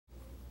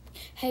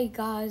Hey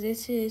guys,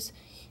 this is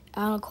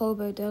Alan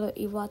Colbert Della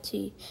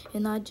Iwati,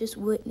 and I just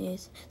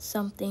witnessed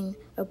something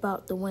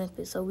about the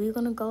Wampus. So we're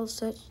gonna go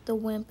search the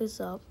Wampus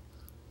up,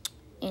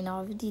 and I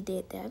already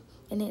did that.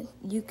 And then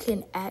you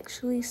can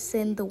actually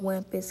send the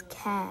Wampus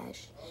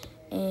cash,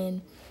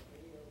 and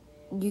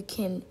you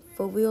can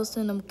for real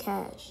send him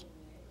cash.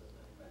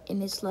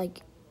 And it's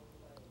like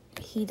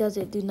he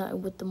doesn't do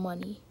nothing with the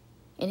money,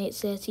 and it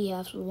says he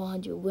has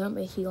 100.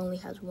 Remember, he only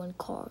has one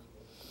card.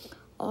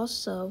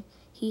 Also,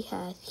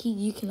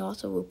 you can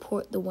also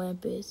report the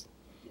Wampus,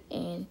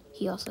 and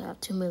he also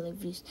have 2 million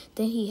views.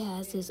 Then he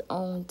has his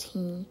own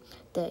team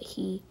that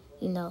he,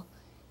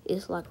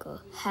 is like a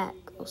hack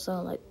or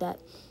something like that.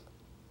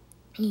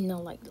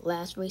 Like the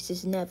last race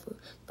is never.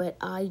 But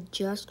I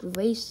just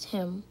raced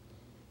him,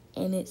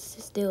 and it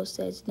still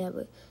says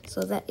never.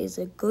 So that is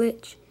a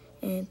glitch,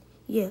 and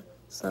yeah.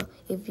 So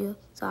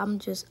I'm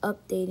just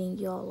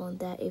updating y'all on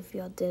that if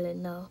y'all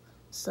didn't know.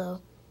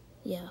 So,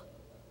 yeah.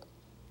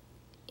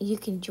 You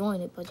can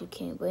join it, but you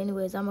can't. But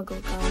anyways, I'm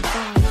gonna go, guys.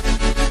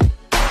 Bye.